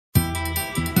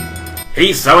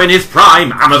He's so in his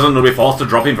prime, Amazon will be forced to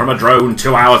drop him from a drone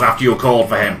 2 hours after you called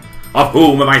for him. Of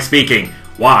whom am I speaking?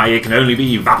 Why, it can only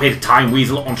be vapid time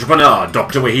weasel entrepreneur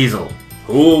Doctor WHeasel,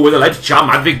 who, with alleged chum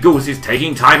Advick Goose, is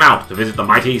taking time out to visit the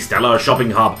mighty stellar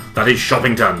shopping hub that is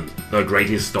Shoppingtons, the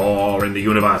greatest store in the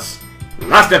universe.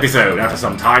 Last episode, after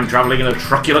some time travelling in a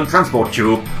truculent transport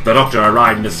tube, the Doctor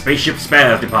arrived in the spaceship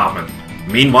spares department.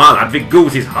 Meanwhile, Advick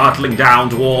Goose is hurtling down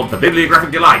toward the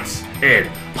bibliographic delights in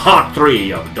Part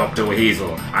 3 of Doctor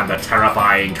WHeasel and the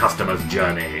terrifying customer's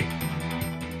journey.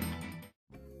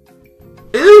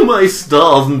 Oh, my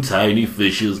stars and tiny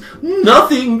fishes,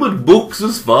 nothing but books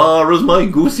as far as my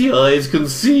goosey eyes can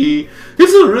see.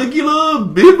 It's a regular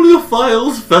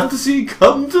bibliophile's fantasy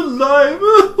come to life.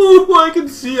 Oh, I can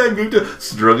see I'm going to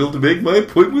struggle to make my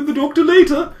point with the Doctor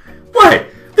later. Why,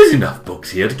 there's enough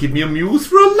books here to keep me amused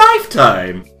for a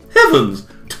lifetime. Heavens,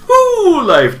 2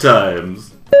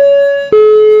 lifetimes.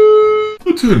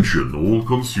 Attention, all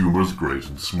consumers great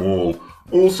and small.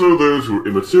 Also those who are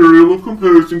immaterial or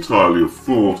composed entirely of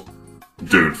thought.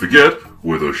 Don't forget,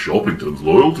 with a Shoppingtons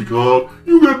loyalty card,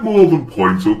 you get more than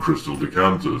points or crystal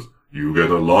decanters. You get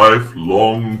a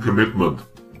lifelong commitment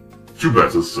to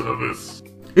better service.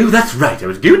 Oh, that's right, I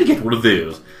was going to get one of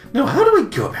those. Now, how do I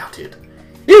go about it?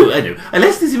 Oh, I know, I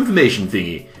lost this information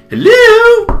thingy.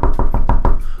 Hello?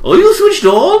 Are you switched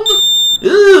on?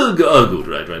 Oh, good,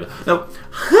 right. Now,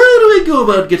 how do I go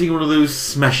about getting one of those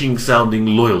smashing-sounding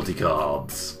loyalty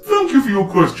cards? Thank you for your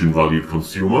question, valued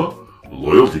consumer.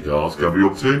 Loyalty cards can be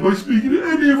obtained by speaking to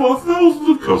any of our thousands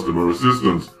of customer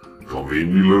assistants,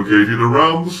 conveniently located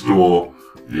around the store.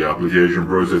 The application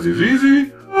process is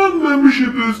easy, and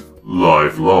membership is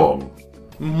lifelong.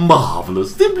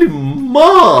 Marvellous, simply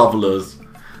marvellous.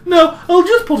 Now, I'll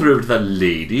just potter over to that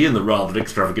lady in the rather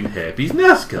extravagant hairpiece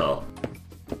NASCAR.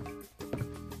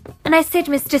 And I said,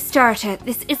 Mr. Starter,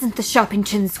 this isn't the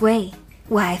Shoppingtons way.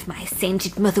 Why, if my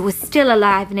sainted mother was still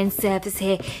alive and in service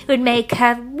here, it would make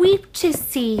her weep to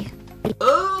see.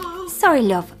 Sorry,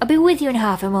 love, I'll be with you in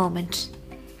half a moment.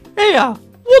 Here,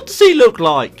 what does he look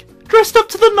like? Dressed up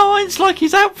to the nines like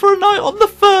he's out for a night on the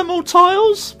thermal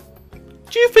tiles?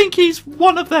 Do you think he's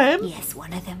one of them? Yes,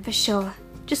 one of them for sure.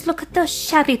 Just look at those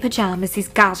shabby pyjamas he's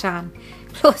got on.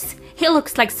 Plus, he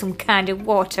looks like some kind of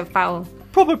waterfowl.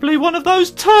 Probably one of those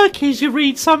turkeys you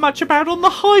read so much about on the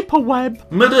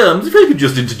hyperweb. Madame, if I could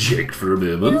just interject for a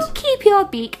moment. You keep your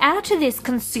beak out of this,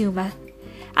 consumer.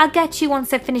 I'll get you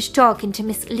once I finish talking to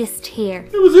Miss List here.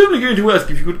 I was only going to ask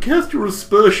if you could cast your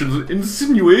aspersions and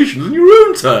insinuations in your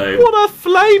own time. What a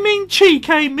flaming cheek,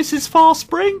 eh, Mrs.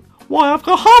 Farspring? Why, I've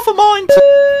got half a mind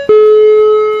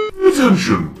to...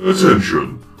 Attention. This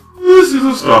is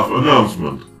a staff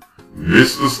announcement.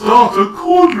 Mr. Starter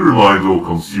cordially reminds all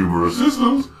consumer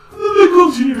assistants that their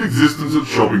continued existence at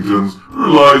Shoppingtons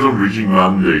relies on reaching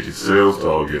mandated sales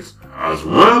targets, as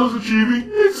well as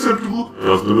achieving acceptable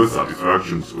customer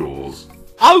satisfaction scores.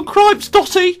 Oh, cripes,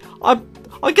 Dotty!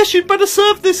 I guess you'd better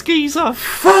serve this geezer.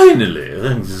 Finally,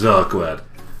 thanks Zarquad.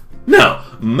 Now,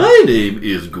 my name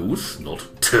is Goose, not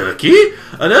Turkey,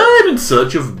 and I'm in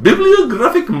search of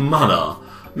bibliographic mana.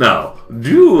 Now, do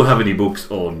you have any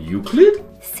books on Euclid?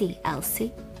 See,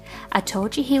 Elsie, I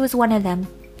told you he was one of them.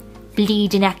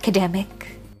 Bleeding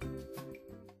academic.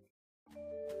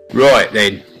 Right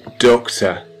then,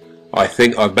 Doctor. I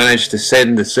think I've managed to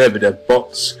send the servitor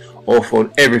bots off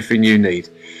on everything you need.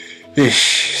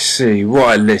 Ish, see,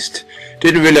 what a list.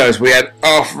 Didn't realise we had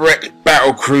half-wrecked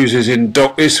battle cruisers in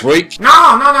dock this week.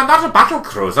 No, not a battle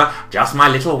cruiser, just my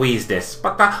little Weasdis.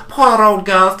 But the poor old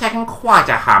girl's taken quite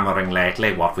a hammering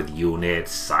lately, what with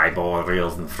units,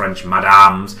 cyborreals and French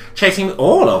madames, chasing me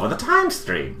all over the time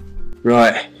stream.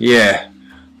 Right, yeah.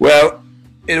 Well,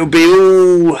 it'll be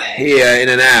all here in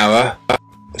an hour.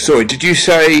 Sorry, did you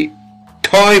say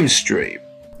time stream?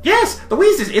 Yes, the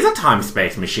Weasdis is a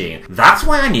time-space machine. That's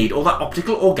why I need all that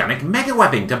optical organic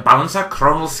mega-webbing to balance our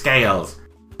chronal scales.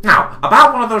 Now,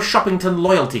 about one of those Shoppington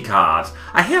loyalty cards.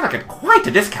 I hear I get quite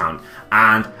a discount,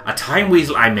 and a time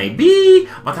weasel I may be,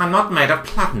 but I'm not made of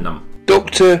platinum.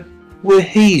 Doctor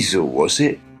WHeasel, was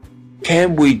it?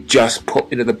 Can we just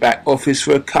pop into the back office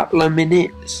for a couple of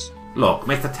minutes? Look,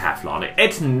 Mr. Teflon,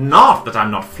 it's not that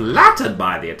I'm not flattered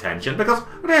by the attention, because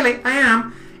really, I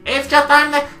am. It's just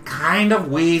I'm the kind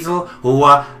of weasel who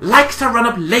likes to run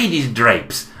up ladies'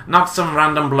 drapes, not some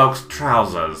random bloke's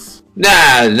trousers.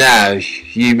 No,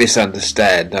 you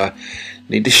misunderstand. I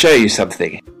need to show you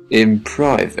something in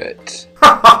private.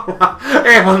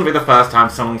 It wouldn't be the first time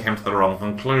someone came to the wrong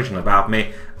conclusion about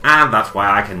me, and that's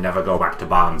why I can never go back to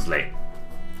Barnsley.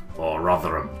 Or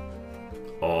Rotherham.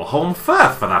 Or Home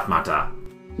Firth, for that matter.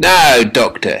 No,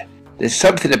 Doctor. There's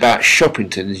something about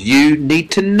Shoppingtons you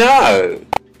need to know.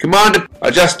 Commander,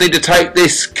 I just need to take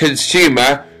this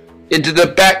consumer into the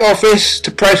back office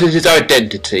to process his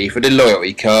identity for the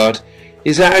loyalty card.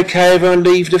 Is that okay if I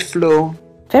leave the floor?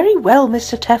 Very well,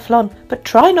 Mr. Teflon, but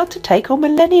try not to take on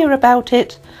millennia about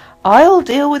it. I'll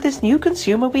deal with this new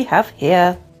consumer we have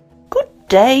here. Good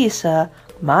day, sir.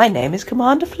 My name is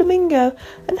Commander Flamingo,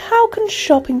 and how can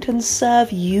Shoppington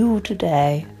serve you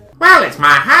today? Well, it's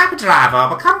my hyperdrive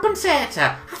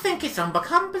overcompensator. I think it's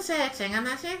overcompensating, and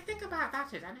I think about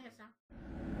that is any.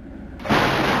 Well,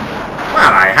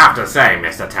 I have to say,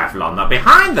 Mr. Teflon, that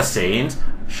behind the scenes,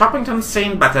 Shoppington's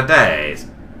seen better days.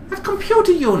 That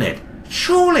computer unit,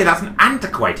 surely that's an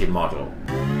antiquated model.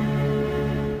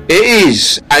 It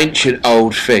is ancient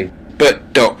old thing,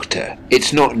 but Doctor,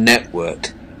 it's not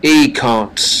networked. He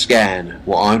can't scan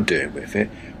what I'm doing with it,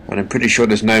 and I'm pretty sure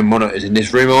there's no monitors in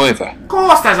this room either. Of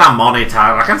course there's a monitor,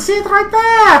 I can see it right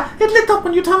there. It lit up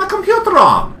when you turn the computer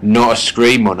on. Not a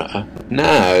screen monitor.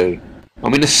 No.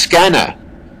 I'm in a scanner,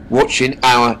 watching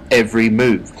our every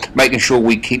move, making sure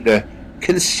we keep the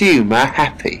consumer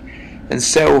happy and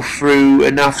sell through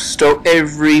enough stock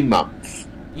every month.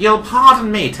 You'll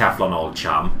pardon me, Teflon, old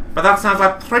chum, but that sounds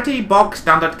like pretty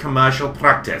bog-standard commercial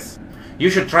practice. You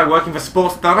should try working for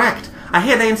Sports Direct. I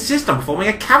hear they insist on performing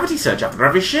a cavity search after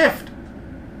every shift.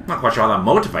 Not quite sure how that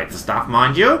motivates the staff,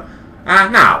 mind you.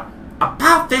 Now,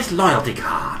 about this loyalty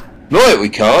card. Loyalty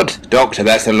card? Doctor,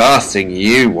 that's the last thing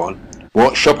you want.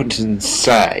 What Shoppingtons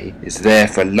say is there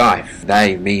for life.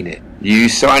 They mean it. You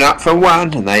sign up for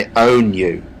one and they own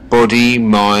you. Body,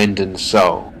 mind and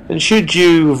soul. And should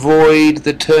you avoid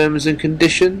the terms and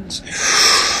conditions,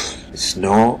 it's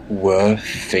not worth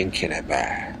thinking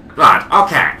about. Right,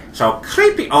 okay. So,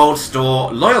 creepy old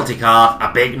store, loyalty card,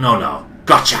 a big no-no.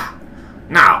 Gotcha.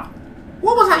 Now,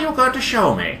 what was that you were going to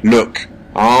show me? Look,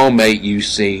 I'll make you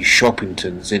see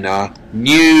Shoppingtons in a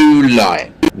new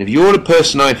light. And if you're the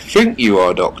person I think you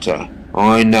are, Doctor,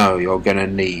 I know you're going to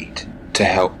need to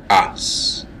help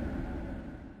us.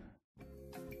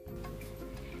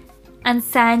 And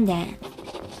sign there.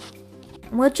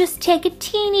 We'll just take a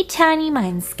teeny tiny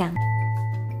mind scan.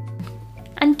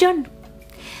 And done.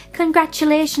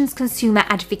 Congratulations, Consumer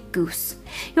Advick Goose.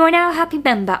 You are now a happy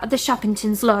member of the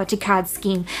Shoppingtons loyalty card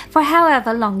scheme for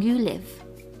however long you live.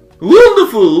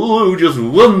 Wonderful! Oh, just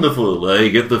wonderful! I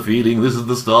get the feeling this is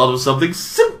the start of something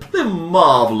simply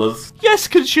marvellous. Yes,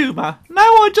 consumer. Now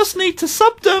I just need to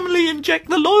subdermally inject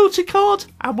the loyalty card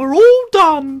and we're all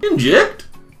done. Inject?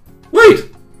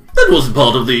 Wait! That wasn't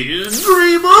part of the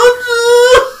agreement!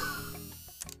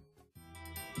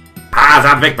 Has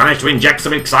Advick managed to inject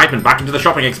some excitement back into the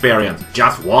shopping experience?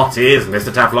 Just what is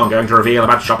Mr. Teflon going to reveal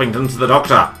about Shoppingtons to the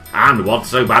Doctor? And what's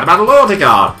so bad about a loyalty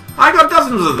card? I got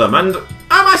dozens of them and... oh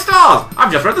my stars!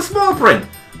 I've just read the small print!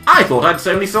 I thought I'd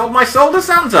only sold my soul to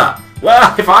Santa!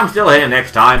 Well, if I'm still here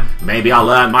next time, maybe I'll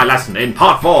learn my lesson in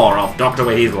part 4 of Doctor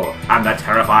WHeasel and the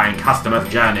terrifying customer's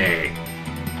journey.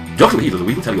 Doctor WHeasel is a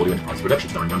Weasel Teleaudio Enterprise production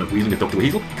starring Wanda Weasel as Dr.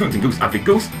 WHeasel, Coons and Goose Advick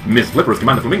Goose, Miss Flipper as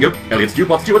Commander Flamingo, Elliot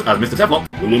Stewart Stewart as Mr. Teflon,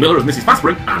 Lulu Miller as Mrs.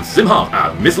 Fastspring, and Sim Hart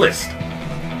as Miss List.